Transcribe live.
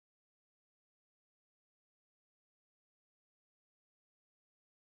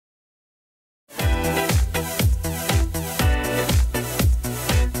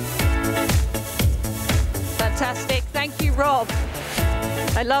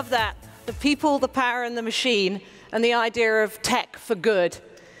I love that. The people, the power, and the machine, and the idea of tech for good.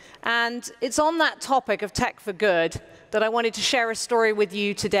 And it's on that topic of tech for good that I wanted to share a story with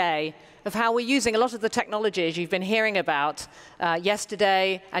you today of how we're using a lot of the technologies you've been hearing about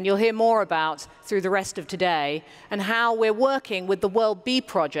yesterday, and you'll hear more about through the rest of today, and how we're working with the World Bee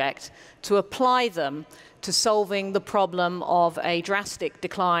Project to apply them to solving the problem of a drastic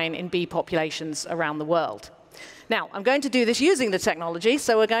decline in bee populations around the world. Now, I'm going to do this using the technology,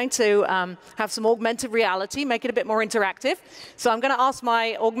 so we're going to have some augmented reality, make it a bit more interactive. So I'm going to ask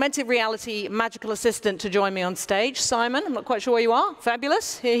my augmented reality magical assistant to join me on stage. Simon, I'm not quite sure where you are.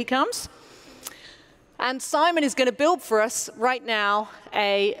 Fabulous. Here he comes. And Simon is going to build for us right now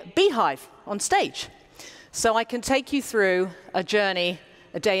a beehive on stage. So I can take you through a journey,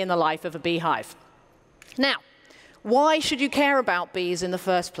 a day in the life of a beehive. Now, why should you care about bees in the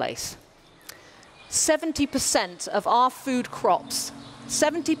first place? 70% of our food crops,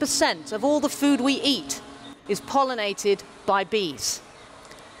 70% of all the food we eat is pollinated by bees.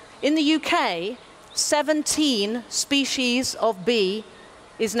 In the UK, 17 species of bee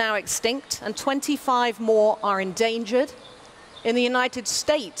is now extinct, and 25 more are endangered. In the United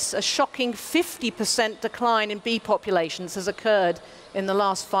States, a shocking 50% decline in bee populations has occurred in the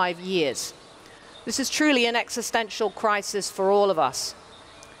last 5 years. This is truly an existential crisis for all of us.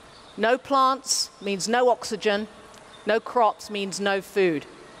 No plants means no oxygen, no crops means no food.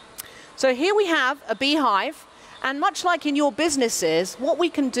 So here we have a beehive, and much like in your businesses, what we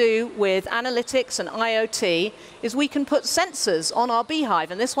can do with analytics and IoT is we can put sensors on our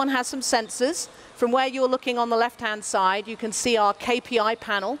beehive, and this one has some sensors. From where you're looking on the left-hand side, you can see our KPI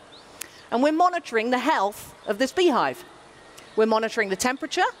panel, and we're monitoring the health of this beehive. We're monitoring the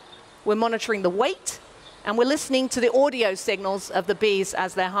temperature, we're monitoring the weight, and we're listening to the audio signals of the bees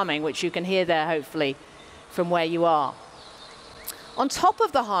as they're humming, which you can hear there, hopefully, from where you are. On top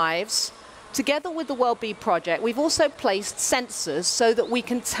of the hives, together with the World Bee Project, we've also placed sensors so that we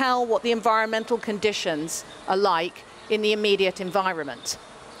can tell what the environmental conditions are like in the immediate environment.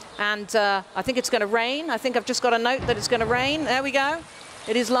 And I think it's going to rain. I think I've just got a note that it's going to rain. There we go.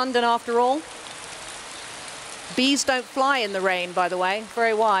 It is London after all. Bees don't fly in the rain, by the way.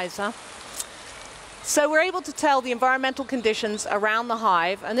 Very wise, huh? So we're able to tell the environmental conditions around the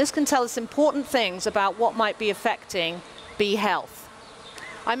hive, and this can tell us important things about what might be affecting bee health.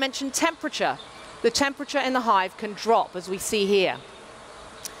 I mentioned temperature. The temperature in the hive can drop, as we see here.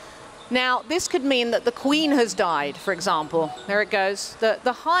 Now, this could mean that the queen has died, for example. There it goes. The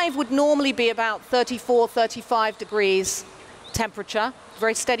hive would normally be about 34, 35 degrees temperature,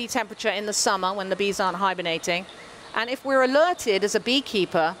 very steady temperature in the summer when the bees aren't hibernating. And if we're alerted as a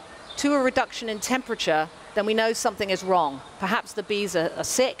beekeeper to a reduction in temperature, then we know something is wrong. Perhaps the bees are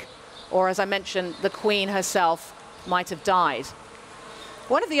sick, or as I mentioned, the queen herself might have died.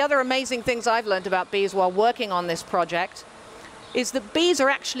 One of the other amazing things I've learned about bees while working on this project is that bees are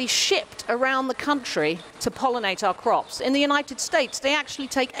actually shipped around the country to pollinate our crops. In the United States, they actually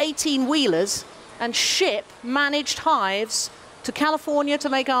take 18-wheelers and ship managed hives to California to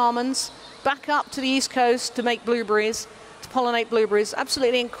make almonds, back up to the East Coast to make blueberries, to pollinate blueberries.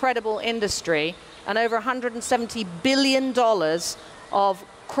 Absolutely incredible industry, and over $170 billion of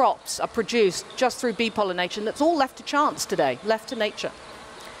crops are produced just through bee pollination. That's all left to chance today, left to nature.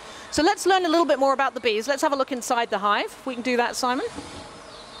 So let's learn a little bit more about the bees. Let's have a look inside the hive. If we can do that, Simon.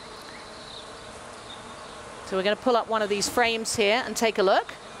 So we're going to pull up one of these frames here and take a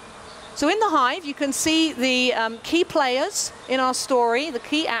look. So in the hive, you can see the key players in our story, the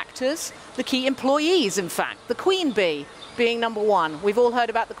key actors, the key employees, in fact. The queen bee being number one. We've all heard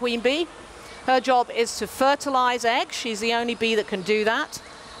about the queen bee. Her job is to fertilize eggs. She's the only bee that can do that.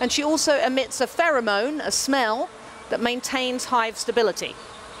 And she also emits a pheromone, a smell, that maintains hive stability.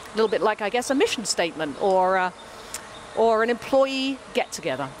 A little bit like, I guess, a mission statement or an employee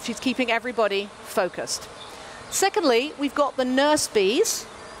get-together. She's keeping everybody focused. Secondly, we've got the nurse bees.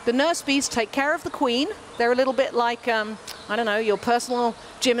 The nurse bees take care of the queen. They're a little bit like, I don't know, your personal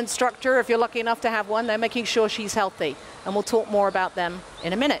gym instructor, if you're lucky enough to have one. They're making sure she's healthy. And we'll talk more about them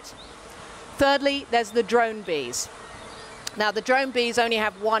in a minute. Thirdly, there's the drone bees. Now, the drone bees only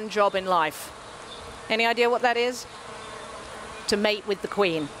have one job in life. Any idea what that is? To mate with the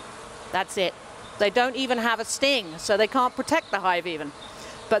queen. That's it. They don't even have a sting, so they can't protect the hive even.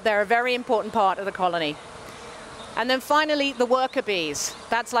 But they're a very important part of the colony. And then finally, the worker bees.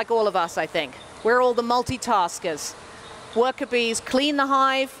 That's like all of us, I think. We're all the multitaskers. Worker bees clean the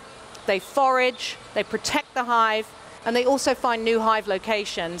hive, they forage, they protect the hive, and they also find new hive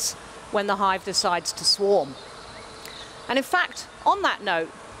locations when the hive decides to swarm. And in fact, on that note,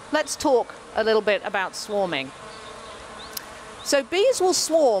 let's talk a little bit about swarming. So bees will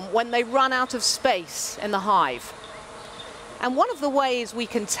swarm when they run out of space in the hive. And one of the ways we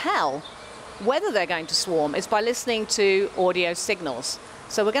can tell whether they're going to swarm is by listening to audio signals.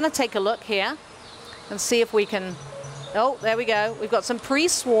 So we're going to take a look here and see if we can, oh, there we go. We've got some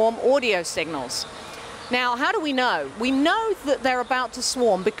pre-swarm audio signals. Now, how do we know? We know that they're about to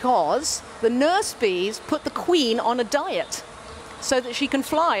swarm because the nurse bees put the queen on a diet so that she can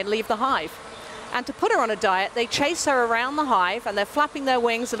fly and leave the hive. And to put her on a diet, they chase her around the hive, and they're flapping their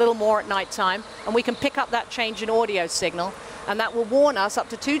wings a little more at nighttime, and we can pick up that change in audio signal, and that will warn us up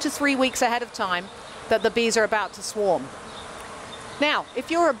to 2 to 3 weeks ahead of time that the bees are about to swarm. Now, if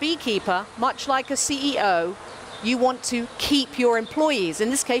you're a beekeeper, much like a CEO, you want to keep your employees. In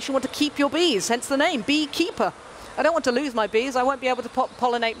this case, you want to keep your bees, hence the name, beekeeper. I don't want to lose my bees. I won't be able to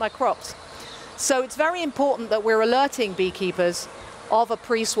pollinate my crops. So it's very important that we're alerting beekeepers of a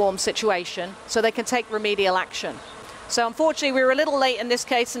pre-swarm situation so they can take remedial action. So unfortunately, we were a little late in this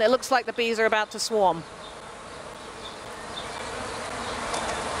case, and it looks like the bees are about to swarm.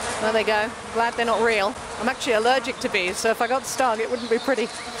 There they go. Glad they're not real. I'm actually allergic to bees, so if I got stung, it wouldn't be pretty.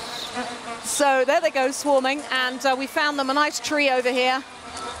 So there they go, swarming, and we found them a nice tree over here,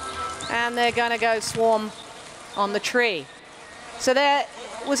 and they're going to go swarm on the tree. So there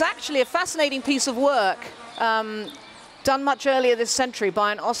was actually a fascinating piece of work done much earlier this century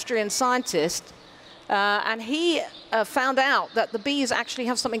by an Austrian scientist, and he found out that the bees actually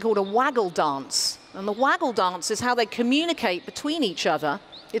have something called a waggle dance. And the waggle dance is how they communicate between each other.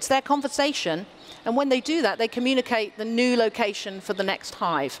 It's their conversation, and when they do that, they communicate the new location for the next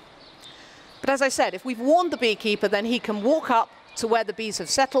hive. But as I said, if we've warned the beekeeper, then he can walk up to where the bees have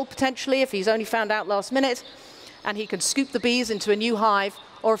settled, potentially, if he's only found out last minute, and he can scoop the bees into a new hive,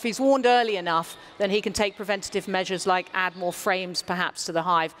 or if he's warned early enough, then he can take preventative measures like add more frames, perhaps, to the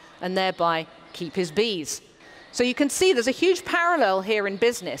hive, and thereby keep his bees. So you can see there's a huge parallel here in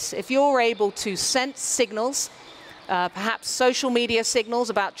business. If you're able to sense signals, perhaps social media signals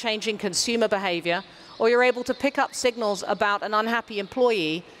about changing consumer behavior, or you're able to pick up signals about an unhappy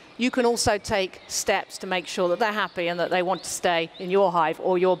employee, you can also take steps to make sure that they're happy and that they want to stay in your hive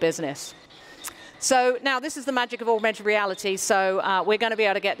or your business. So now this is the magic of augmented reality. So we're going to be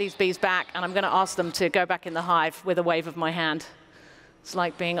able to get these bees back, and I'm going to ask them to go back in the hive with a wave of my hand. It's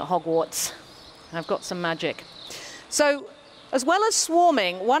like being at Hogwarts. I've got some magic. So as well as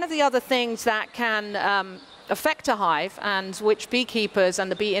swarming, one of the other things that can affect a hive, and which beekeepers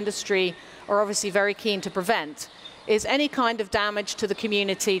and the bee industry are obviously very keen to prevent, is any kind of damage to the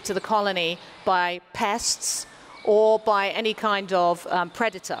community, to the colony, by pests or by any kind of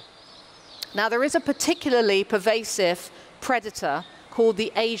predator. Now, there is a particularly pervasive predator called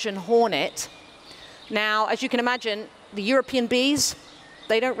the Asian hornet. Now, as you can imagine, the European bees,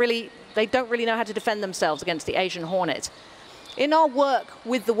 they don't really know how to defend themselves against the Asian hornet. In our work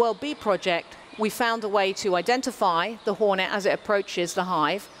with the World Bee Project, we found a way to identify the hornet as it approaches the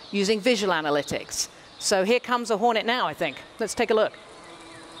hive using visual analytics. So here comes a hornet now, I think. Let's take a look.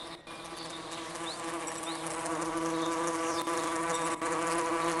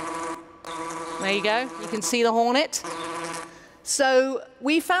 There you go. You can see the hornet. So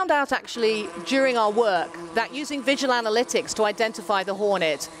we found out actually during our work that using visual analytics to identify the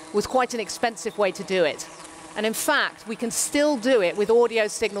hornet was quite an expensive way to do it. And in fact, we can still do it with audio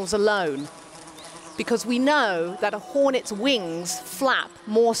signals alone, because we know that a hornet's wings flap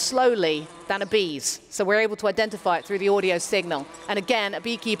more slowly than a bee's. So we're able to identify it through the audio signal. And again, a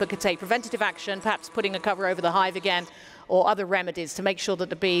beekeeper could take preventative action, perhaps putting a cover over the hive again, or other remedies to make sure that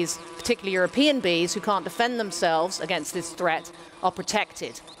the bees, particularly European bees, who can't defend themselves against this threat, are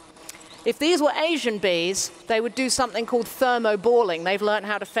protected. If these were Asian bees, they would do something called thermoballing. They've learned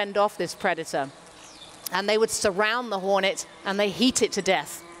how to fend off this predator. And they would surround the hornet, and they heat it to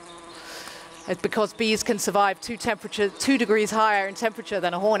death. It's because bees can survive 2 degrees higher in temperature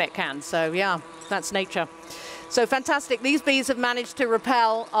than a hornet can. So yeah, that's nature. So fantastic. These bees have managed to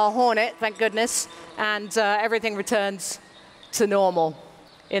repel our hornet, thank goodness, and everything returns to normal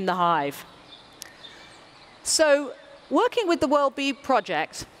in the hive. So working with the World Bee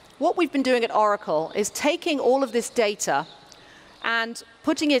Project, what we've been doing at Oracle is taking all of this data and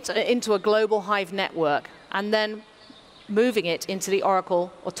putting it into a global hive network, and then moving it into the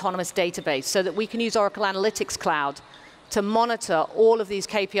Oracle Autonomous Database so that we can use Oracle Analytics Cloud to monitor all of these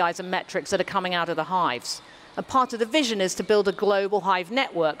KPIs and metrics that are coming out of the hives. And part of the vision is to build a global hive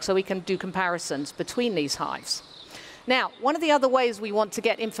network so we can do comparisons between these hives. Now, one of the other ways we want to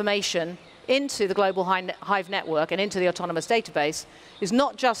get information into the global hive network and into the autonomous database is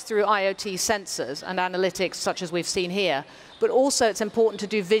not just through IoT sensors and analytics such as we've seen here, but also it's important to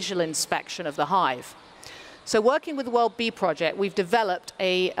do visual inspection of the hive. So working with the World Bee Project, we've developed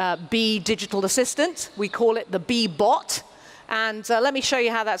a bee digital assistant. We call it the Bee Bot. And let me show you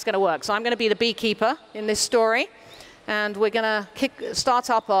how that's going to work. So I'm going to be the beekeeper in this story. And we're going to start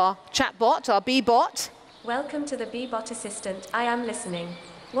up our chat bot, our Bee Bot. Welcome to the Bee Bot Assistant. I am listening.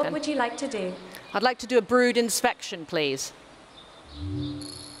 What would you like to do? I'd like to do a brood inspection, please.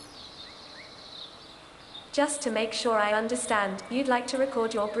 Just to make sure I understand, you'd like to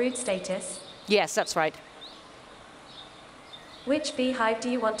record your brood status? Yes, that's right. Which beehive do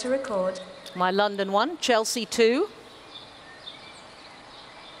you want to record? My London one, Chelsea 2.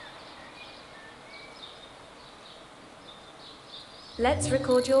 Let's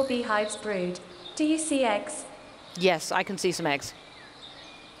record your beehive's brood. Do you see eggs? Yes, I can see some eggs.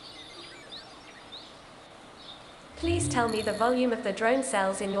 Please tell me the volume of the drone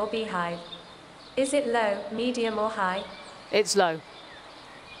cells in your beehive. Is it low, medium, or high? It's low.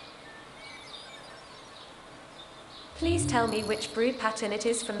 Please tell me which brood pattern it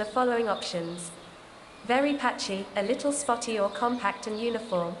is from the following options. Very patchy, a little spotty, or compact and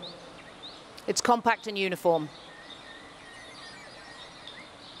uniform. It's compact and uniform.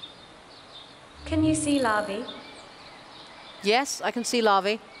 Can you see larvae? Yes, I can see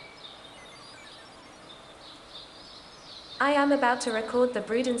larvae. I am about to record the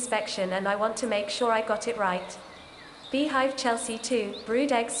brood inspection and I want to make sure I got it right. Beehive Chelsea 2,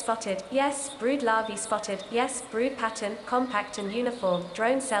 brood eggs spotted, yes. Brood larvae spotted, yes. Brood pattern, compact and uniform,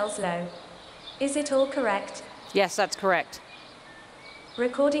 drone cells low. Is it all correct? Yes, that's correct.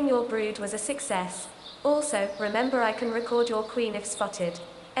 Recording your brood was a success. Also, remember I can record your queen if spotted.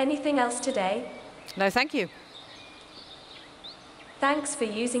 Anything else today? No, thank you. Thanks for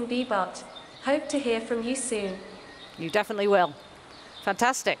using BeeBot. Hope to hear from you soon. You definitely will.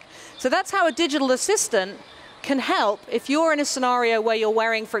 Fantastic. So that's how a digital assistant can help if you're in a scenario where you're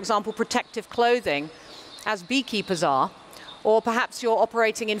wearing, for example, protective clothing, as beekeepers are, or perhaps you're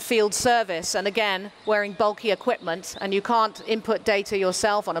operating in field service and, again, wearing bulky equipment and you can't input data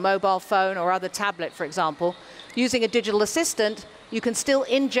yourself on a mobile phone or other tablet, for example. Using a digital assistant, you can still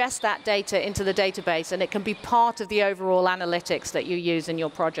ingest that data into the database and it can be part of the overall analytics that you use in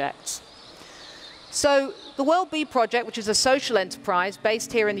your projects. So the World Bee Project, which is a social enterprise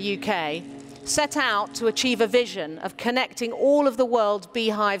based here in the UK, set out to achieve a vision of connecting all of the world's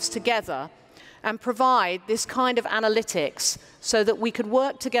beehives together and provide this kind of analytics so that we could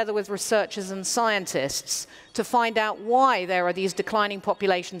work together with researchers and scientists to find out why there are these declining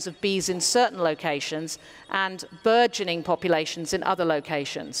populations of bees in certain locations and burgeoning populations in other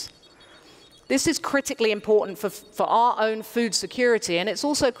locations. This is critically important for our own food security, and it's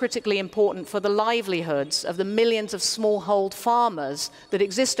also critically important for the livelihoods of the millions of smallhold farmers that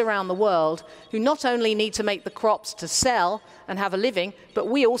exist around the world who not only need to make the crops to sell and have a living, but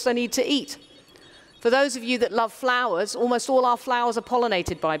we also need to eat. For those of you that love flowers, almost all our flowers are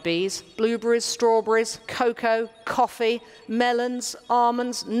pollinated by bees. Blueberries, strawberries, cocoa, coffee, melons,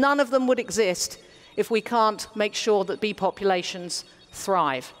 almonds, none of them would exist if we can't make sure that bee populations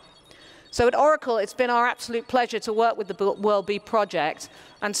thrive. So at Oracle, it's been our absolute pleasure to work with the World Bee Project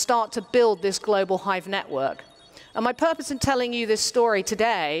and start to build this global hive network. And my purpose in telling you this story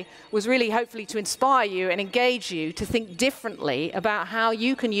today was really hopefully to inspire you and engage you to think differently about how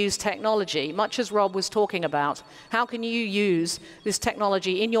you can use technology, much as Rob was talking about. How can you use this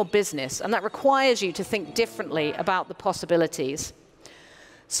technology in your business? And that requires you to think differently about the possibilities.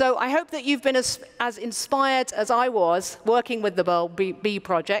 So I hope that you've been as inspired as I was working with the World Bee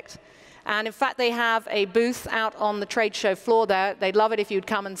Project. And in fact, they have a booth out on the trade show floor there. They'd love it if you'd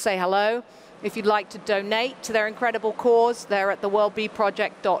come and say hello. If you'd like to donate to their incredible cause, they're at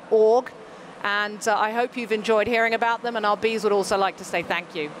theworldbeeproject.org. And I hope you've enjoyed hearing about them, and our bees would also like to say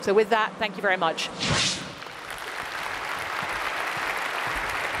thank you. So with that, thank you very much.